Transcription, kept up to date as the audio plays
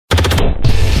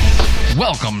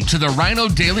Welcome to the Rhino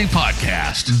Daily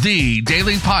Podcast, the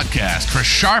daily podcast for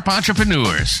sharp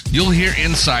entrepreneurs. You'll hear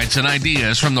insights and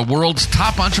ideas from the world's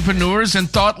top entrepreneurs and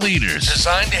thought leaders,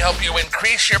 designed to help you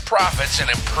increase your profits and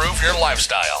improve your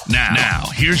lifestyle. Now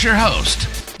here's your host,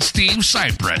 Steve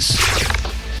Cypress.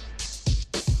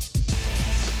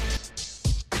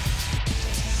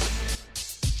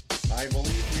 I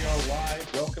believe we are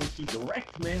live. Welcome to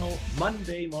Direct Mail,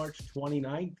 Monday, March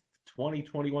 29th,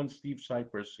 2021. Steve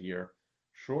Cypress here.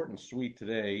 Short and sweet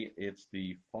today. It's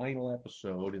the final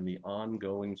episode in the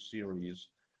ongoing series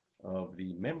of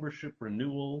the membership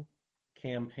renewal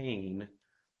campaign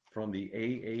from the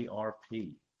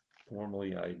AARP,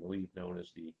 formerly, I believe, known as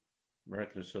the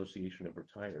American Association of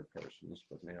Retired Persons,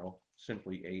 but now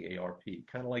simply AARP,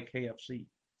 kind of like KFC.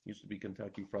 Used to be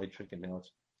Kentucky Fried Chicken, now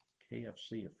it's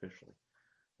KFC officially.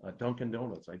 Dunkin'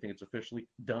 Donuts, I think it's officially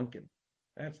Dunkin'.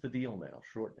 That's the deal now,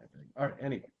 short that thing. All right,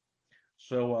 anyway.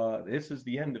 So this is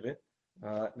the end of it.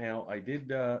 Now, I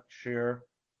did share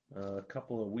a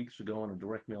couple of weeks ago on a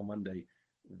Direct Mail Monday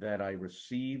that I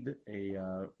received a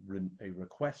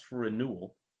request for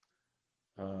renewal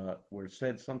where it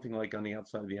said something like on the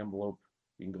outside of the envelope,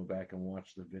 you can go back and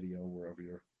watch the video wherever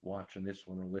you're watching this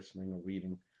one or listening or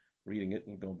reading it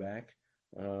and go back.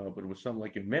 But it was something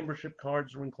like your membership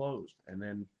cards are enclosed. And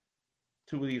then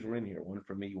two of these were in here, one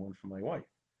for me, one for my wife.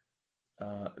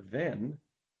 Then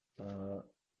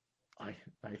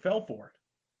I fell for it.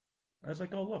 I was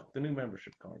like, oh, look, the new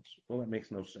membership cards. Well, that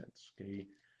makes no sense. Okay,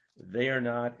 they are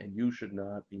not, and you should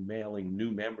not be mailing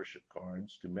new membership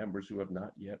cards to members who have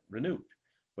not yet renewed.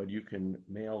 But you can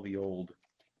mail the old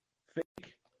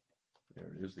fake.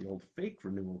 There it is, the old fake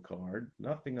renewal card.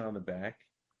 Nothing on the back,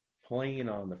 plain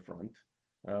on the front.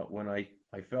 When I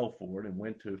fell for it and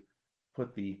went to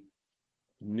put the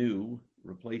new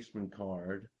replacement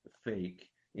card, the fake,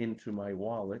 into my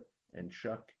wallet and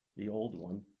chuck the old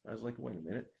one, I was like, wait a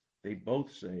minute. They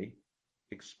both say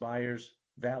expires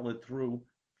valid through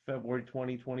February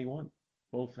 2021.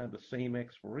 Both have the same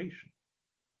expiration.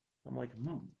 I'm like,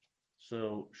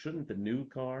 so shouldn't the new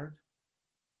card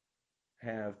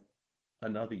have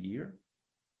another year?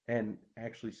 And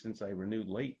actually, since I renewed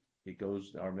late,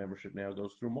 our membership now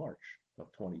goes through March of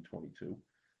 2022.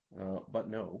 But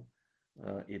no,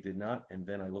 it did not. And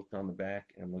then I looked on the back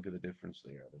and look at the difference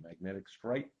there. The magnetic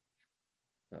stripe,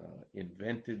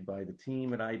 invented by the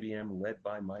team at IBM, led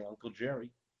by my Uncle Jerry,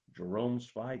 Jerome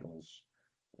Zweigels,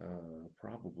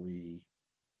 probably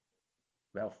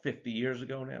about 50 years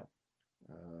ago now.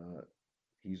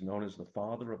 He's known as the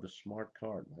father of the smart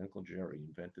card. My Uncle Jerry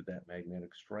invented that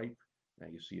magnetic stripe. Now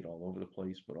you see it all over the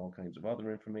place, but all kinds of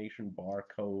other information,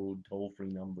 barcode, toll-free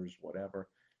numbers, whatever.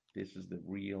 This is the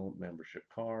real membership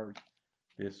card.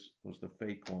 This was the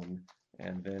fake one.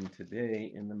 And then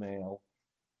today in the mail,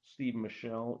 Steve and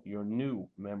Michelle, your new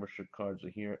membership cards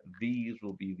are here. These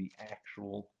will be the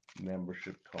actual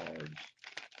membership cards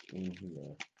in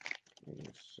here.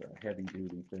 It's a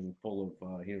heavy-duty thing full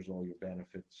of, here's all your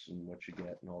benefits and what you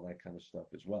get and all that kind of stuff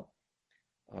as well.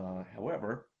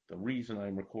 However, the reason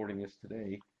I'm recording this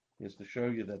today is to show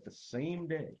you that the same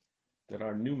day that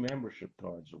our new membership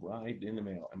cards arrived in the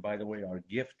mail, and by the way, our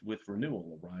gift with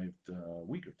renewal arrived a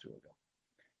week or two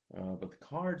ago, but the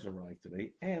cards arrived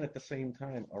today, and at the same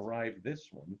time arrived this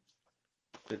one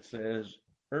that says,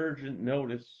 urgent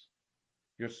notice,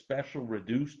 your special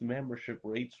reduced membership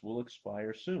rates will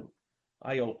expire soon.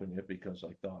 I opened it because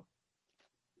I thought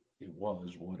it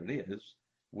was what it is,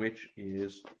 which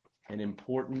is an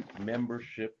important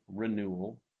membership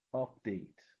renewal update.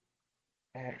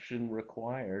 Action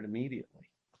required immediately.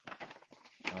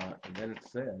 And then it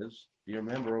says, dear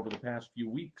member, over the past few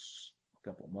weeks, a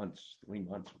couple of months, 3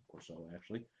 months or so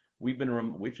actually, we've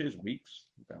been, which is weeks,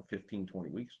 about 15, 20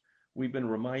 weeks, we've been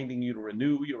reminding you to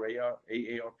renew your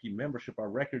AARP membership. Our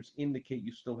records indicate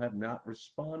you still have not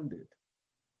responded.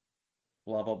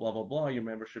 Blah, blah, blah, blah, blah. Your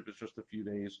membership is just a few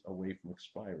days away from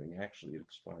expiring. Actually, it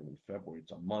expired in February.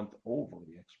 It's a month over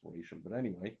the expiration. But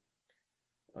anyway,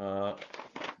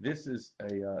 this is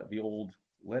the old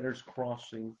letters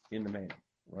crossing in the mail,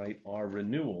 right? Our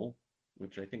renewal,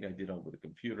 which I think I did over the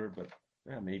computer, but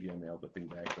maybe I mailed the thing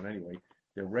back. But anyway,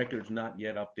 the record's not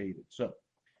yet updated. So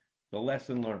the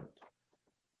lesson learned.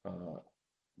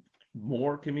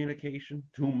 More communication,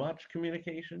 too much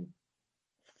communication,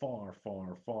 far,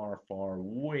 far, far, far,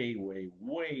 way, way,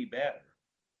 way better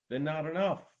than not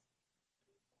enough.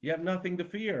 You have nothing to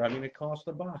fear. I mean, it costs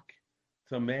 $1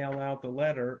 to mail out the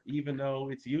letter, even though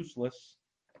it's useless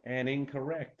and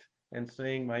incorrect, and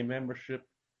saying my membership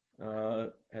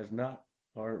has not,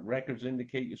 or records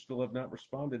indicate you still have not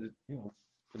responded. You know,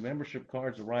 the membership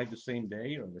cards arrived the same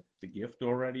day, or the gift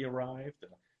already arrived.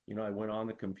 I went on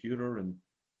the computer and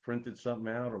printed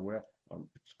something out, or where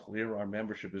it's clear our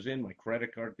membership is in. My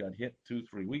credit card got hit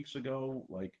 2-3 weeks ago.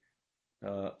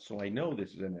 So I know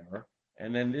this is an error.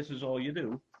 And then this is all you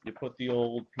do. You put the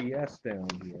old PS down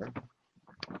here.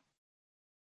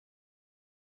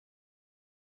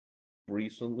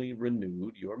 Recently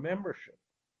renewed your membership.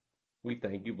 We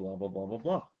thank you, blah, blah, blah, blah,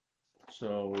 blah.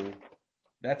 So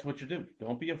that's what you do.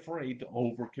 Don't be afraid to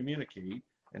over communicate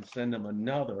and send them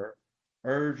another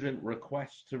urgent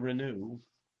request to renew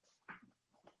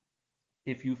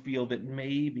if you feel that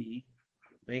maybe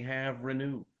they have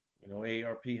renewed.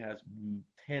 AARP has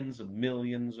tens of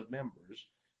millions of members.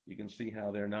 You can see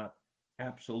how they're not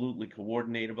absolutely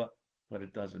coordinated, but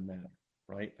it doesn't matter,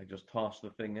 right? I just tossed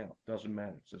the thing out. Doesn't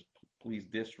matter. It says please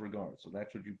disregard. So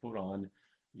that's what you put on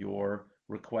your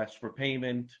request for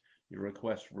payment, your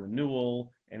request for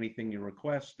renewal, anything you're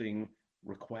requesting,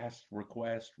 request.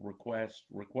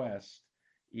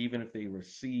 Even if they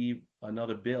receive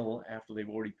another bill after they've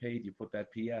already paid, you put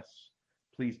that PS.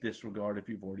 Please disregard if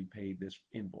you've already paid this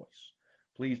invoice.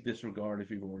 Please disregard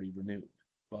if you've already renewed.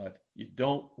 But you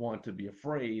don't want to be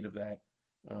afraid of that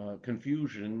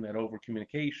confusion, that over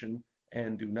communication,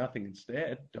 and do nothing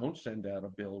instead. Don't send out a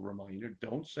bill reminder.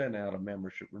 Don't send out a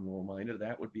membership renewal reminder.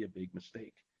 That would be a big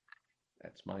mistake.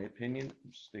 That's my opinion.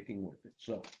 I'm sticking with it.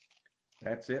 So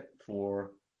that's it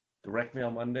for Direct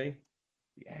Mail Monday.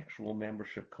 The actual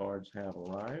membership cards have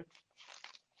arrived.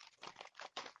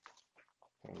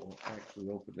 I will actually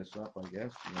open this up, I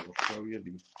guess, and I will show you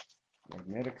the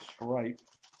magnetic stripe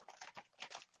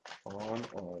on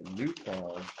our new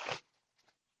cards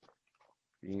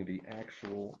being the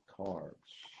actual cards.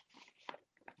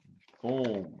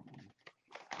 Boom.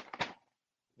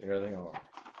 There they are.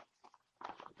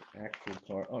 Actual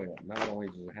card. Oh yeah, not only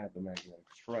does it have the magnetic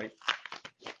stripe,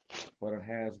 but it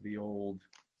has the old,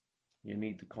 you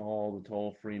need to call the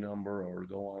toll-free number or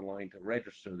go online to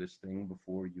register this thing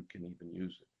before you can even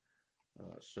use it.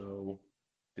 So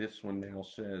this one now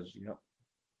says, yep,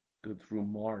 good through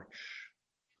March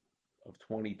of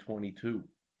 2022,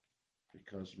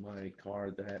 because my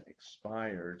card that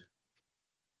expired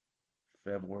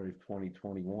February of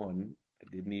 2021,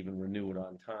 I didn't even renew it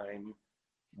on time.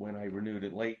 When I renewed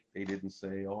it late, they didn't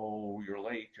say, oh, you're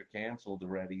late, you're canceled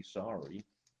already, sorry.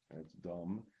 That's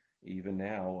dumb. Even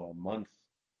now, a month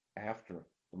after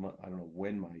the month, I don't know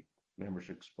when my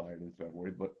membership expired in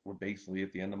February, but we're basically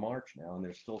at the end of March now, and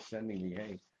they're still sending me,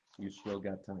 hey, you still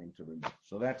got time to renew.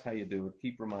 So that's how you do it.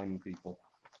 Keep reminding people.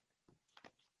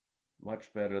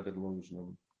 Much better than losing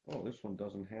them. Oh, this one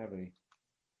doesn't have a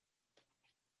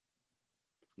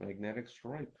magnetic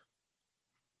stripe.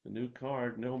 The new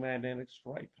card, no magnetic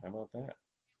stripe. How about that?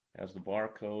 Has the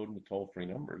barcode and the toll-free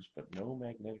numbers, but no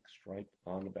magnetic stripe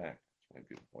on the back. It's my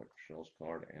beautiful wife Michelle's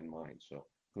card and mine. So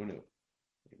who knew?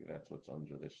 Maybe that's what's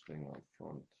under this thing on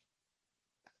front.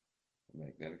 The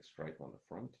magnetic stripe on the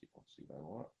front. You don't see that a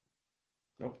lot.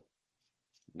 Nope.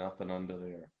 Nothing under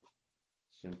there.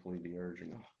 Simply the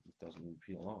urging. Oh, it doesn't even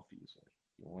peel off easily.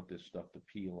 You want this stuff to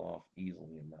peel off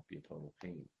easily and not be a total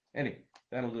pain. Anyway,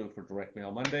 that'll do it for Direct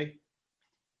Mail Monday.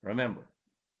 Remember,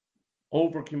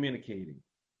 over-communicating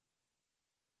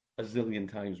a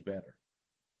zillion times better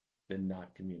than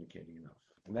not communicating enough.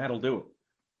 And that'll do it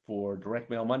for Direct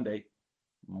Mail Monday,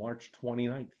 March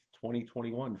 29th,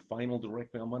 2021. Final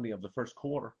Direct Mail Monday of the first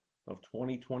quarter of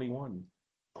 2021.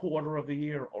 Quarter of the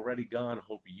year already gone.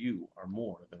 Hope you are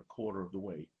more than a quarter of the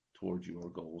way towards your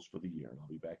goals for the year. And I'll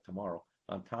be back tomorrow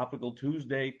on Topical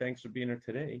Tuesday. Thanks for being here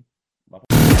today. Bye-bye.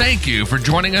 Thank you for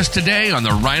joining us today on the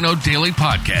Rhino Daily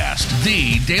Podcast,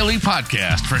 the daily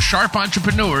podcast for sharp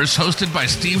entrepreneurs hosted by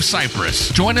Steve Cypress.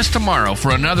 Join us tomorrow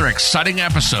for another exciting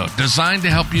episode designed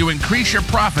to help you increase your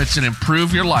profits and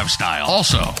improve your lifestyle.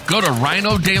 Also, go to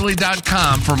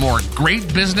rhinodaily.com for more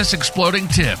great business exploding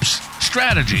tips,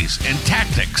 strategies, and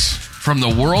tactics from the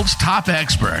world's top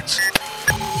experts.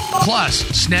 Plus,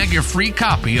 snag your free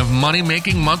copy of Money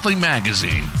Making Monthly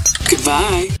magazine.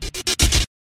 Goodbye.